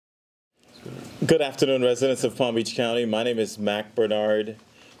Good afternoon, residents of Palm Beach County. My name is Mac Bernard,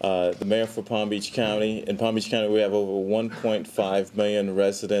 the mayor for Palm Beach County. In Palm Beach County, we have over 1.5 million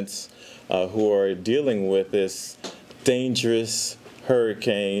residents who are dealing with this dangerous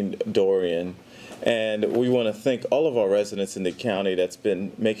Hurricane Dorian. And we want to thank all of our residents in the county that's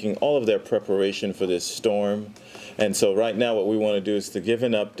been making all of their preparation for this storm. And so right now what we want to do is to give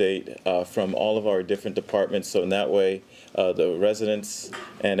an update from all of our different departments, so in that way the residents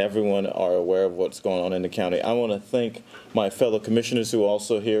and everyone are aware of what's going on in the county. I want to thank my fellow commissioners who are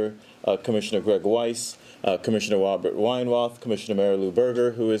also here, Commissioner Greg Weiss, Commissioner Robert Weinroth, Commissioner Mary Lou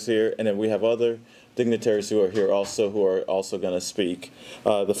Berger, who is here, and then we have other dignitaries who are here also who are also going to speak.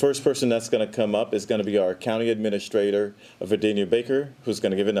 The first person that's going to come up is going to be our County Administrator, Virginia Baker, who's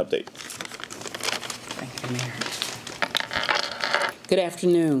going to give an update. Thank you, Mayor. Good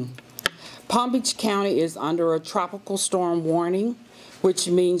afternoon. Palm Beach County is under a tropical storm warning, which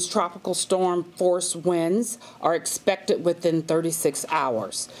means tropical storm force winds are expected within 36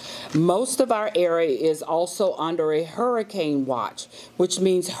 hours. Most of our area is also under a hurricane watch, which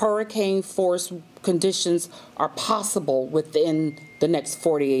means hurricane force conditions are possible within the next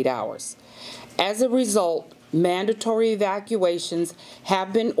 48 hours. As a result, mandatory evacuations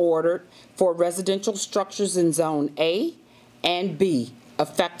have been ordered for residential structures in Zone A and B,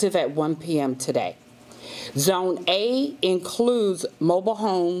 effective at 1 p.m. today. Zone A includes mobile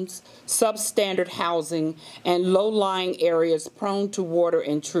homes, substandard housing, and low-lying areas prone to water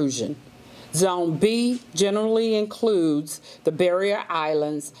intrusion. Zone B generally includes the barrier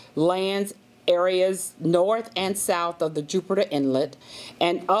islands, lands, areas north and south of the Jupiter Inlet,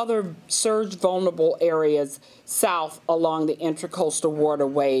 and other surge-vulnerable areas south along the Intracoastal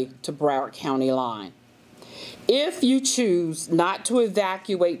Waterway to Broward County line. If you choose not to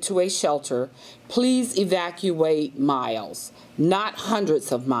evacuate to a shelter, please evacuate miles, not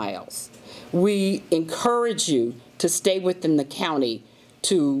hundreds of miles. We encourage you to stay within the county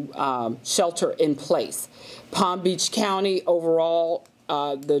to shelter in place. Palm Beach County overall,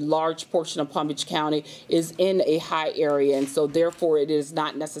 the large portion of Palm Beach County is in a high area, and so therefore it is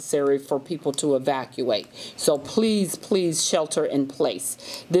not necessary for people to evacuate. So please, please shelter in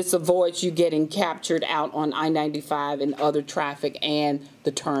place. This avoids you getting captured out on I-95 and other traffic and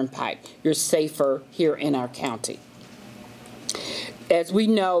the turnpike. You're safer here in our county. As we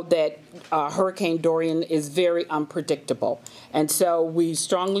know that Hurricane Dorian is very unpredictable, and so we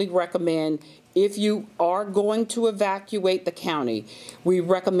strongly recommend, if you are going to evacuate the county, we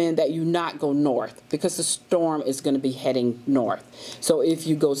recommend that you not go north because the storm is going to be heading north. So if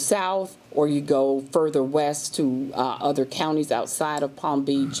you go south or you go further west to other counties outside of Palm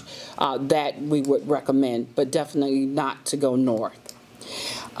Beach, that we would recommend, but definitely not to go north.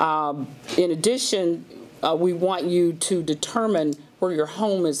 In addition, we want you to determine where your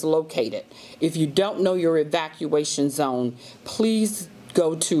home is located. If you don't know your evacuation zone, please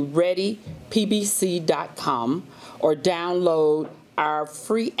go to readypbc.com or download our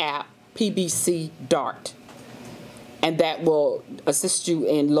free app, PBC DART, and that will assist you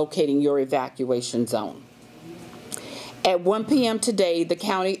in locating your evacuation zone. At 1 p.m. today, the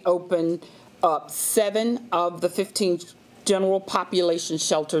county opened up 7 of the 15 general population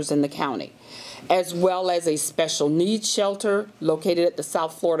shelters in the county, as well as a special needs shelter located at the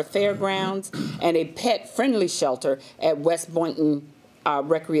South Florida Fairgrounds and a pet-friendly shelter at West Boynton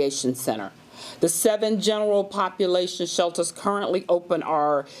Recreation Center. The 7 general population shelters currently open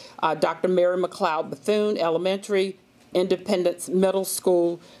are Dr. Mary McLeod Bethune Elementary, Independence Middle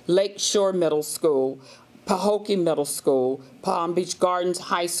School, Lakeshore Middle School, Pahokee Middle School, Palm Beach Gardens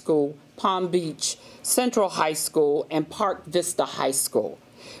High School, Palm Beach Central High School, and Park Vista High School.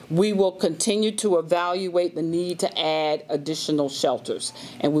 We will continue to evaluate the need to add additional shelters,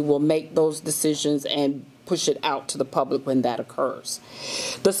 and we will make those decisions and push it out to the public when that occurs.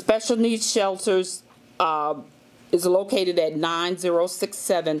 The special needs shelters is located at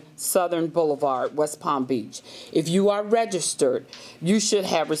 9067 Southern Boulevard, West Palm Beach. If you are registered, you should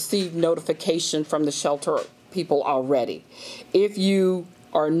have received notification from the shelter people already. If you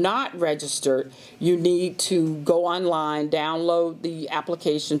are not registered, you need to go online, download the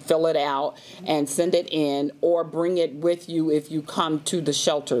application, fill it out, and send it in, or bring it with you if you come to the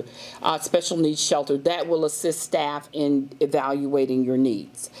shelter, special needs shelter. That will assist staff in evaluating your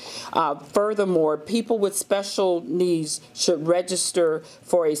needs. Furthermore, people with special needs should register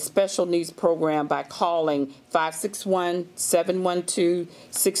for a special needs program by calling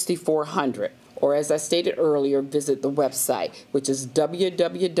 561-712-6400. Or as I stated earlier, visit the website, which is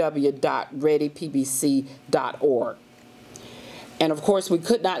www.readypbc.org. And of course, we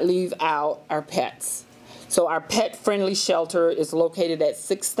could not leave out our pets. So our pet-friendly shelter is located at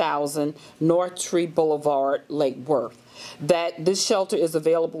 6000 North Tree Boulevard, Lake Worth. This shelter is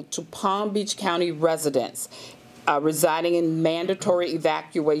available to Palm Beach County residents residing in mandatory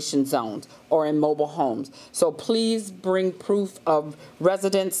evacuation zones or in mobile homes. So please bring proof of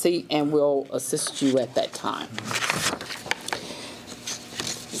residency and we'll assist you at that time.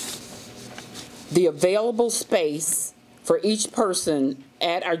 The available space for each person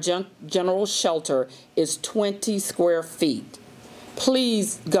at our general shelter is 20 square feet.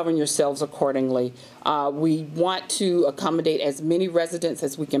 Please govern yourselves accordingly. We want to accommodate as many residents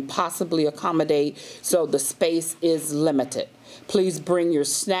as we can possibly accommodate, so the space is limited. Please bring your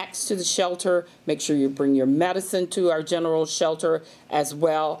snacks to the shelter. Make sure you bring your medicine to our general shelter as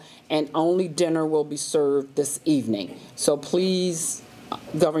well, and only dinner will be served this evening. So please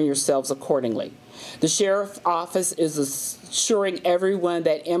govern yourselves accordingly. The sheriff's office is assuring everyone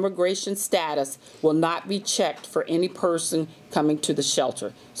that immigration status will not be checked for any person coming to the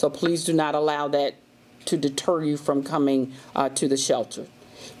shelter. So please do not allow that to deter you from coming to the shelter.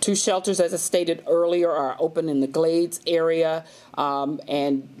 2 shelters, as I stated earlier, are open in the Glades area,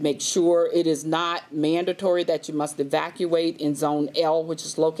 and make sure it is not mandatory that you must evacuate in Zone L, which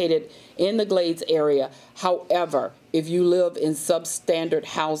is located in the Glades area. However, if you live in substandard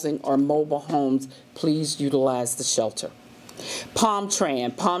housing or mobile homes, please utilize the shelter. Palm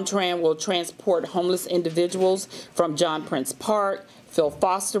Tran will transport homeless individuals from John Prince Park, Phil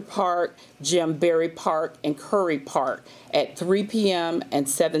Foster Park, Jim Berry Park, and Curry Park at 3 p.m. and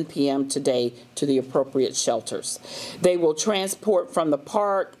 7 p.m. today to the appropriate shelters. They will transport from the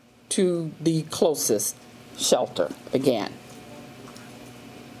park to the closest shelter again.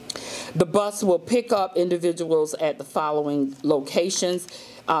 The bus will pick up individuals at the following locations.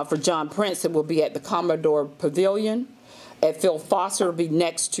 For John Prince, it will be at the Commodore Pavilion. At Phil Foster, it will be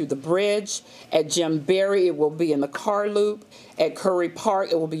next to the bridge. At Jim Berry, it will be in the car loop. At Curry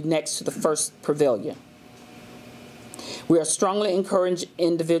Park, it will be next to the first pavilion. We are strongly encouraging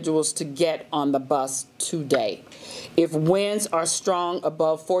individuals to get on the bus today. If winds are strong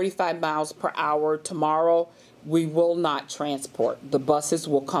above 45 miles per hour tomorrow, we will not transport. The buses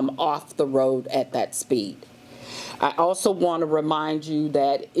will come off the road at that speed. I also want to remind you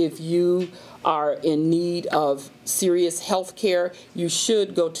that if you are in need of serious health care, you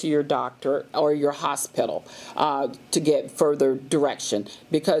should go to your doctor or your hospital to get further direction,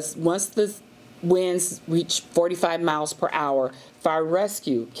 because once the winds reach 45 miles per hour, fire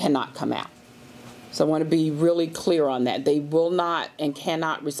rescue cannot come out. So I want to be really clear on that. They will not and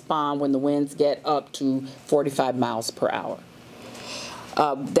cannot respond when the winds get up to 45 miles per hour.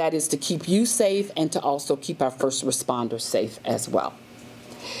 That is to keep you safe and to also keep our first responders safe as well.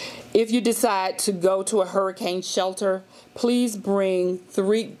 If you decide to go to a hurricane shelter, please bring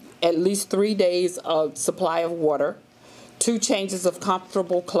at least 3 days of supply of water, 2 changes of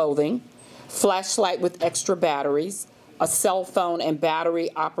comfortable clothing, flashlight with extra batteries, a cell phone and battery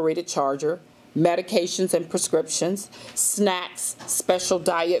operated charger, medications and prescriptions, snacks, special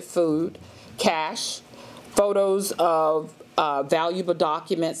diet food, cash, photos of valuable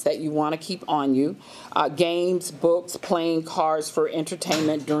documents that you want to keep on you, games, books, playing cards for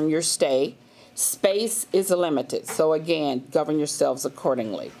entertainment during your stay. Space is limited, so again, govern yourselves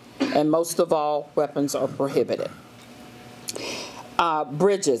accordingly. And most of all, weapons are prohibited.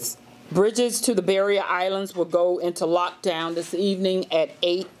 Bridges to the barrier islands will go into lockdown this evening at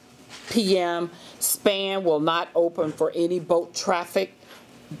 8 p.m. Span will not open for any boat traffic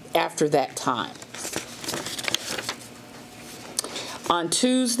after that time. On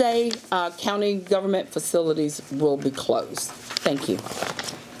Tuesday, county government facilities will be closed. Thank you.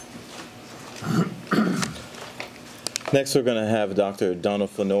 Next, we're going to have Dr. Donald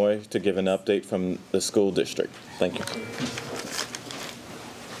Flanoy to give an update from the school district. Thank you.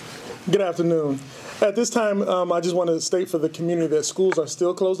 Good afternoon. At this time, I just want to state for the community that schools are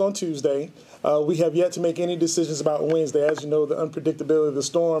still closed on Tuesday. We have yet to make any decisions about Wednesday. As you know, the unpredictability of the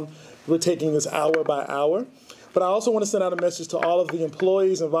storm, we're taking this hour by hour. But I also want to send out a message to all of the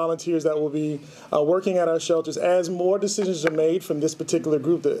employees and volunteers that will be working at our shelters. As more decisions are made from this particular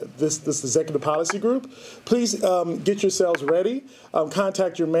group, this executive policy group, please get yourselves ready.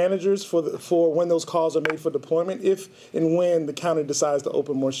 Contact your managers for when those calls are made for deployment, if and when the county decides to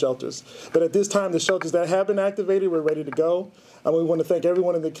open more shelters. But at this time, the shelters that have been activated, we're ready to go. We want to thank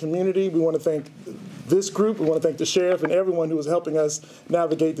everyone in the community. We want to thank this group. We want to thank the sheriff and everyone who is helping us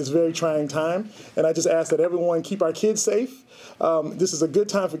navigate this very trying time. And I just ask that everyone and keep our kids safe. This is a good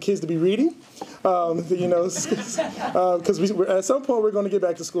time for kids to be reading, you know, because at some point we're going to get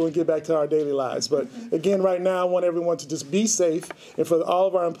back to school and get back to our daily lives. But again, right now, I want everyone to just be safe. And for all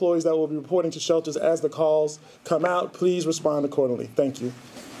of our employees that will be reporting to shelters as the calls come out, please respond accordingly. Thank you.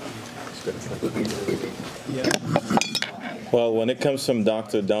 Well, when it comes from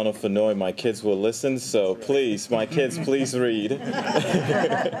Dr. Donald Fenoy, my kids will listen, so please, my kids, please read. We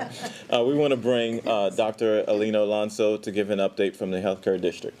want to bring Dr. Alina Alonso to give an update from the Healthcare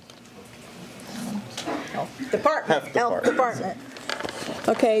District. Health Department.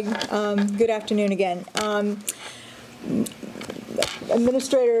 Okay, good afternoon again.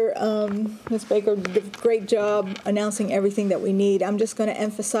 Administrator Ms. Baker did a great job announcing everything that we need. I'm just going to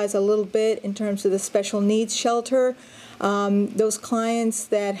emphasize a little bit in terms of the special needs shelter. Those clients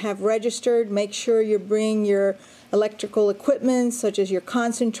that have registered, make sure you bring your electrical equipment, such as your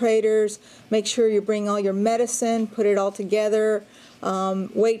concentrators. Make sure you bring all your medicine, put it all together.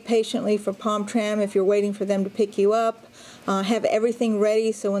 Wait patiently for Palm Tram if you're waiting for them to pick you up. Have everything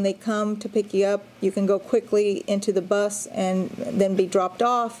ready so when they come to pick you up, you can go quickly into the bus and then be dropped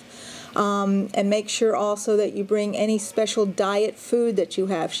off. And make sure also that you bring any special diet food that you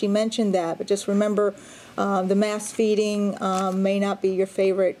have. She mentioned that, but just remember the mass feeding may not be your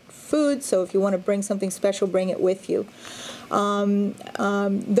favorite food, so if you want to bring something special, bring it with you.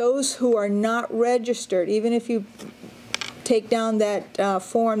 Those who are not registered, even if you take down that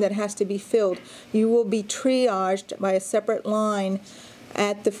form that has to be filled, you will be triaged by a separate line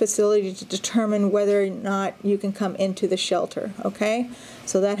at the facility to determine whether or not you can come into the shelter, okay?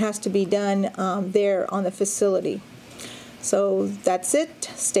 So that has to be done there on the facility. So that's it.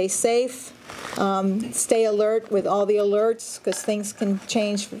 Stay safe. Stay alert with all the alerts because things can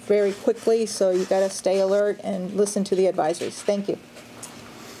change very quickly, so you got to stay alert and listen to the advisories. Thank you.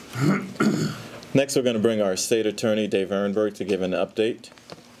 Next, we're going to bring our State Attorney, Dave Ehrenberg, to give an update.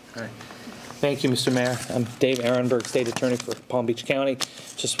 All right. Thank you, Mr. Mayor. I'm Dave Ehrenberg, State Attorney for Palm Beach County.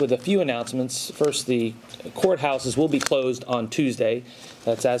 Just with a few announcements. First, the courthouses will be closed on Tuesday.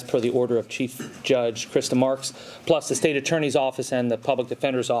 That's as per the order of Chief Judge Krista Marks. Plus, the State Attorney's Office and the Public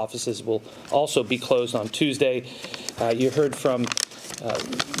Defender's offices will also be closed on Tuesday. You heard from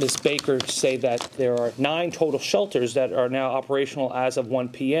Ms. Baker say that there are 9 total shelters that are now operational as of 1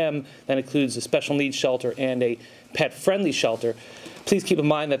 p.m. That includes a special needs shelter and a pet-friendly shelter. Please keep in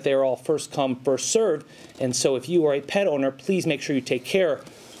mind that they're all first come, first served, and so if you are a pet owner, please make sure you take care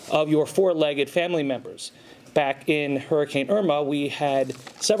of your 4-legged family members. Back in Hurricane Irma, we had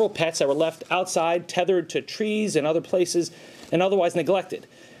several pets that were left outside, tethered to trees and other places, and otherwise neglected.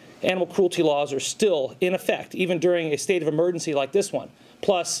 Animal cruelty laws are still in effect, even during a state of emergency like this one.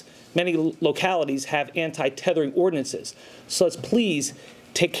 Plus, many localities have anti-tethering ordinances. So let's please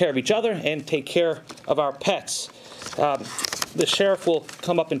take care of each other and take care of our pets. The sheriff will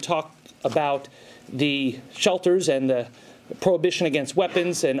come up and talk about the shelters and the prohibition against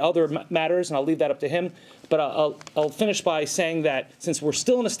weapons and other matters, and I'll leave that up to him. But I'll finish by saying that since we're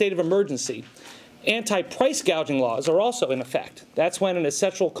still in a state of emergency, anti-price gouging laws are also in effect. That's when an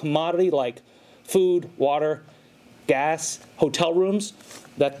essential commodity like food, water, gas, hotel rooms,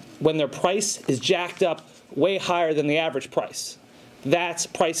 that when their price is jacked up way higher than the average price. That's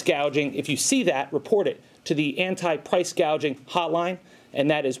price gouging. If you see that, report it to the anti-price gouging hotline,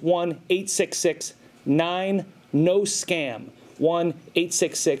 and that is 1-866-9-NO-SCAM.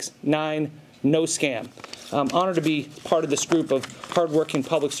 1-866-9-NO-SCAM. I'm honored to be part of this group of hardworking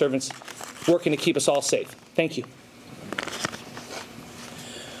public servants working to keep us all safe. Thank you.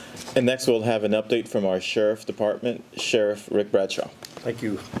 And next, we'll have an update from our Sheriff Department, Sheriff Rick Bradshaw. Thank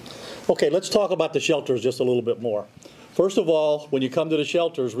you. Okay, let's talk about the shelters just a little bit more. First of all, when you come to the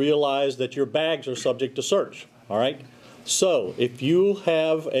shelters, realize that your bags are subject to search, all right? So if you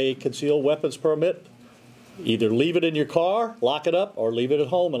have a concealed weapons permit, either leave it in your car, lock it up, or leave it at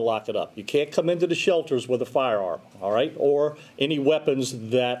home and lock it up. You can't come into the shelters with a firearm, all right? Or any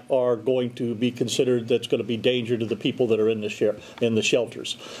weapons that are going to be considered that's going to be danger to the people that are in the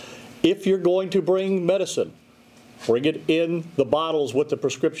shelters. If you're going to bring medicine, bring it in the bottles with the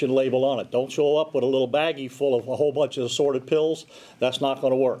prescription label on it. Don't show up with a little baggie full of a whole bunch of assorted pills. That's not going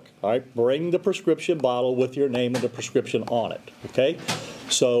to work. All right? Bring the prescription bottle with your name and the prescription on it. Okay?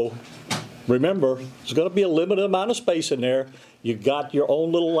 So remember, there's going to be a limited amount of space in there. You've got your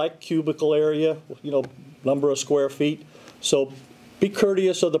own little like cubicle area, you know, number of square feet. So be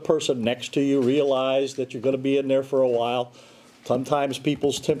courteous of the person next to you. Realize that you're going to be in there for a while. Sometimes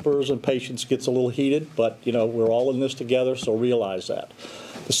people's tempers and patience gets a little heated, but you know, we're all in this together, so realize that.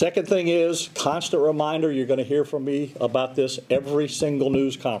 The second thing is, constant reminder, you're going to hear from me about this every single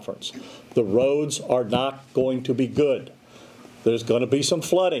news conference. The roads are not going to be good. There's going to be some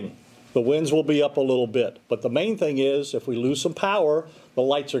flooding. The winds will be up a little bit. But the main thing is, if we lose some power, the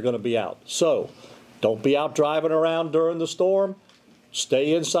lights are going to be out. So don't be out driving around during the storm.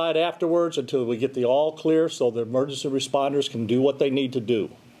 Stay inside afterwards until we get the all clear so the emergency responders can do what they need to do.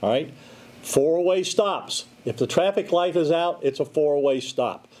 All right? Four-way stops. If the traffic light is out, it's a four-way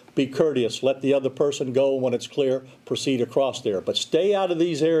stop. Be courteous. Let the other person go. When it's clear, proceed across there. But stay out of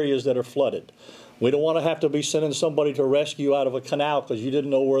these areas that are flooded. We don't want to have to be sending somebody to rescue out of a canal because you didn't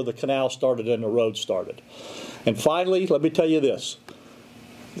know where the canal started and the road started. And finally, let me tell you this.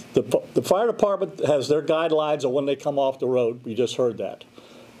 The fire department has their guidelines on when they come off the road. You just heard that.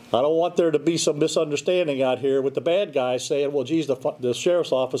 I don't want there to be some misunderstanding out here with the bad guys saying, well, geez, the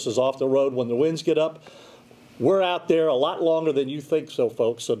sheriff's office is off the road when the winds get up. We're out there a lot longer than you think so,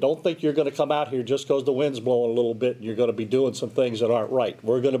 folks. So don't think you're going to come out here just because the wind's blowing a little bit and you're going to be doing some things that aren't right.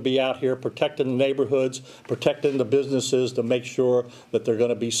 We're going to be out here protecting the neighborhoods, protecting the businesses to make sure that they're going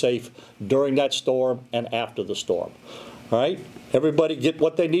to be safe during that storm and after the storm. All right? Everybody get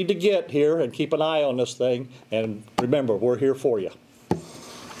what they need to get here and keep an eye on this thing. And remember, we're here for you.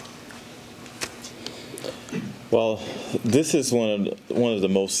 Well, this is one of the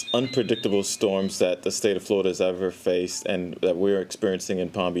most unpredictable storms that the state of Florida has ever faced and that we're experiencing in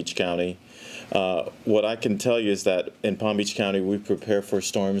Palm Beach County. What I can tell you is that in Palm Beach County, we prepare for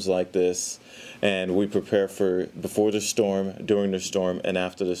storms like this, and we prepare for before the storm, during the storm, and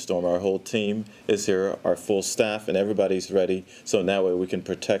after the storm. Our whole team is here, our full staff, and everybody's ready, so in that way we can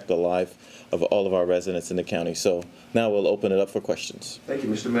protect the life of all of our residents in the county. So now we'll open it up for questions. Thank you,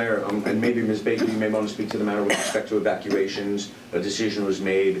 Mr. Mayor. And maybe Ms. Baker, you may want to speak to the matter with respect to evacuations. A decision was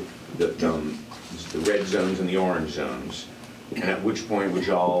made, the red zones and the orange zones. And at which point would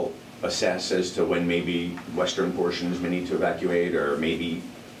y'all assess as to when maybe western portions may need to evacuate, or maybe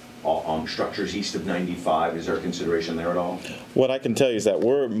structures east of 95? Is there a consideration there at all? What I can tell you is that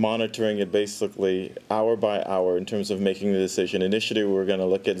we're monitoring it basically hour by hour in terms of making the decision. Initially, we were going to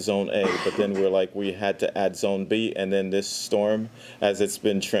look at Zone A, but then we're like, we had to add Zone B, and then this storm, as it's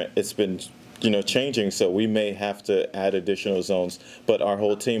been changing, so we may have to add additional zones. But our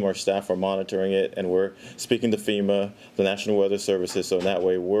whole team, our staff are monitoring it, and we're speaking to FEMA, the National Weather Services, so in that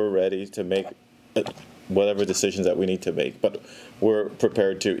way we're ready to make whatever decisions that we need to make. But we're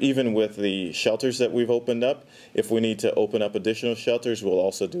prepared to, even with the shelters that we've opened up, if we need to open up additional shelters, we'll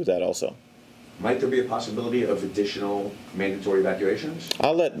also do that also. Might there be a possibility of additional mandatory evacuations?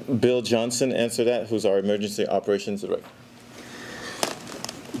 I'll let Bill Johnson answer that, who's our emergency operations director.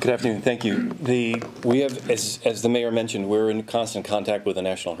 Good afternoon. Thank you. We have, as the mayor mentioned, we're in constant contact with the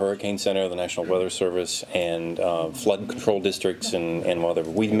National Hurricane Center, the National Weather Service, and flood control districts and whatever.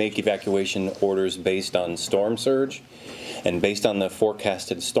 We make evacuation orders based on storm surge, and based on the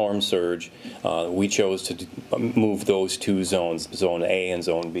forecasted storm surge, we chose to move those two zones, Zone A and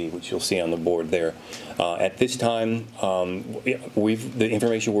Zone B, which you'll see on the board there. At this time, the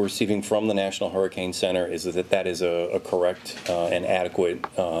information we're receiving from the National Hurricane Center is that is a correct and adequate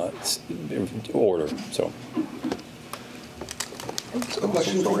order. So, a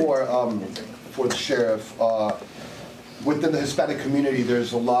question for the sheriff. Within the Hispanic community,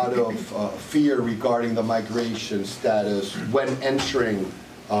 there's a lot of fear regarding the migration status when entering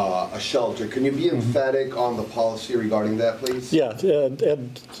a shelter. Can you be emphatic on the policy regarding that, please? Yeah,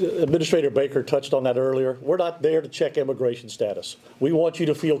 and Administrator Baker touched on that earlier. We're not there to check immigration status. We want you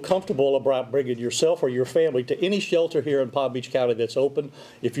to feel comfortable about bringing yourself or your family to any shelter here in Palm Beach County that's open.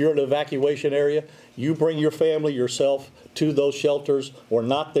 If you're in an evacuation area, you bring your family, yourself, to those shelters. We're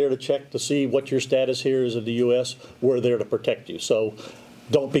not there to check to see what your status here is in the U.S. We're there to protect you. So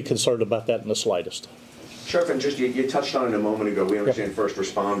don't be concerned about that in the slightest. Sheriff, and just you touched on it a moment ago, we understand first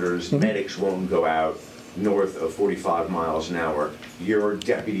responders, medics won't go out north of 45 miles an hour. Your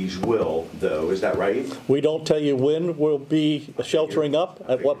deputies will, though, is that right? We don't tell you when we'll be sheltering up,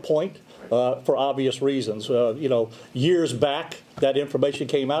 at what point, for obvious reasons. Years back, that information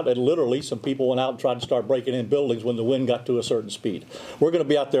came out, and literally some people went out and tried to start breaking in buildings when the wind got to a certain speed. We're going to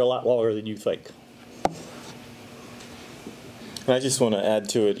be out there a lot longer than you think. And I just want to add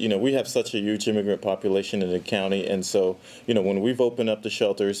to it, we have such a huge immigrant population in the county, and so, when we've opened up the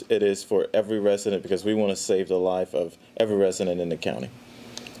shelters, it is for every resident because we want to save the life of every resident in the county.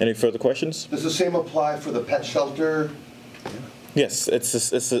 Any further questions? Does the same apply for the pet shelter? Yes,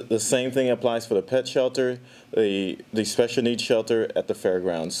 the same thing applies for the pet shelter, the special needs shelter at the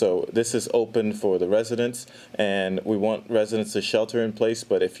fairgrounds. So this is open for the residents, and we want residents to shelter in place,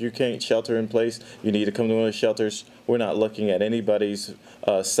 but if you can't shelter in place, you need to come to one of the shelters. We're not looking at anybody's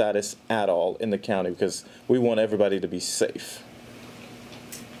status at all in the county because we want everybody to be safe.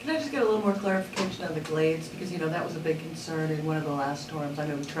 Can I just get a little more clarification on the glades? Because, you know, that was a big concern in one of the last storms. I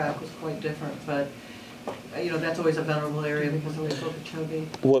know the track was quite different, but you know, that's always a vulnerable area because of Lake Okeechobee.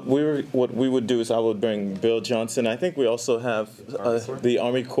 What we would do is I would bring Bill Johnson. I think we also have the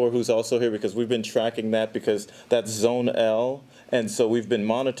Army Corps who's also here because we've been tracking that because that's Zone L. And so we've been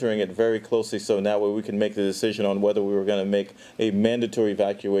monitoring it very closely so now we can make the decision on whether we were going to make a mandatory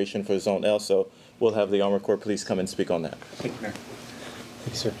evacuation for Zone L. So we'll have the Army Corps Police come and speak on that. Thank you, Mayor. Thank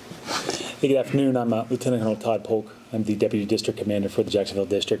you, sir. Hey, good afternoon. I'm Lieutenant Colonel Todd Polk. I'm the Deputy District Commander for the Jacksonville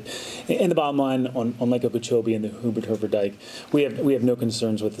District. And the bottom line on Lake Okeechobee and the Hubert Hofer Dike, we have no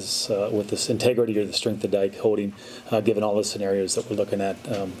concerns with this integrity or the strength of the dike holding, given all the scenarios that we're looking at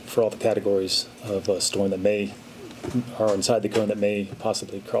for all the categories of a storm that may are inside the cone that may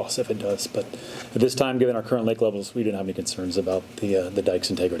possibly cross if it does. But at this time, given our current lake levels, we don't have any concerns about the dike's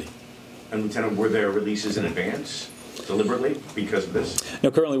integrity. And Lieutenant, were there releases in advance? Deliberately because of this? No,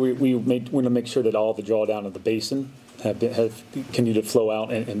 currently we want to make sure that all the drawdown of the basin have continued to flow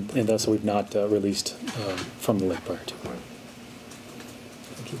out, and thus we've not released from the lake prior to.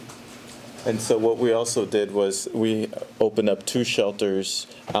 Thank you. And so what we also did was we opened up 2 shelters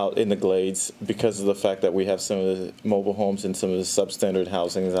out in the glades because of the fact that we have some of the mobile homes and some of the substandard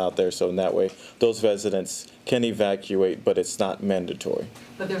housings out there. So in that way, those residents can evacuate, but it's not mandatory.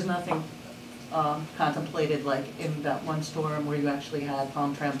 But there's nothing contemplated like in that one storm where you actually had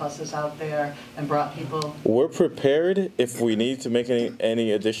palm tram buses out there and brought people? We're prepared if we need to make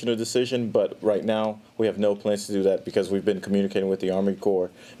any additional decision, but right now we have no plans to do that because we've been communicating with the Army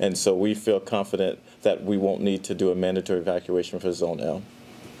Corps, and so we feel confident that we won't need to do a mandatory evacuation for Zone L.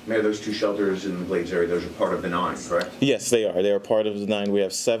 Mayor, those 2 shelters in the Glades area, those are part of the 9, correct? Yes, they are. They are part of the 9. We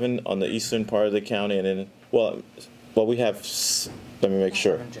have 7 on the eastern part of the county, and then, well, we have, let me make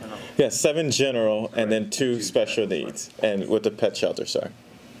sure. 7 general. Yeah, 7 general, correct. And then 2 special needs, and with the pet shelter, sorry.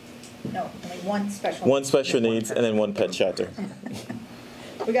 No, only 1 special. 1 special needs, and then 1 pet shelter.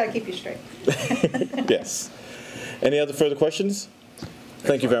 We got to keep you straight. Yes. Any other further questions?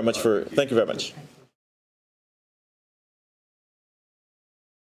 Thank you very much.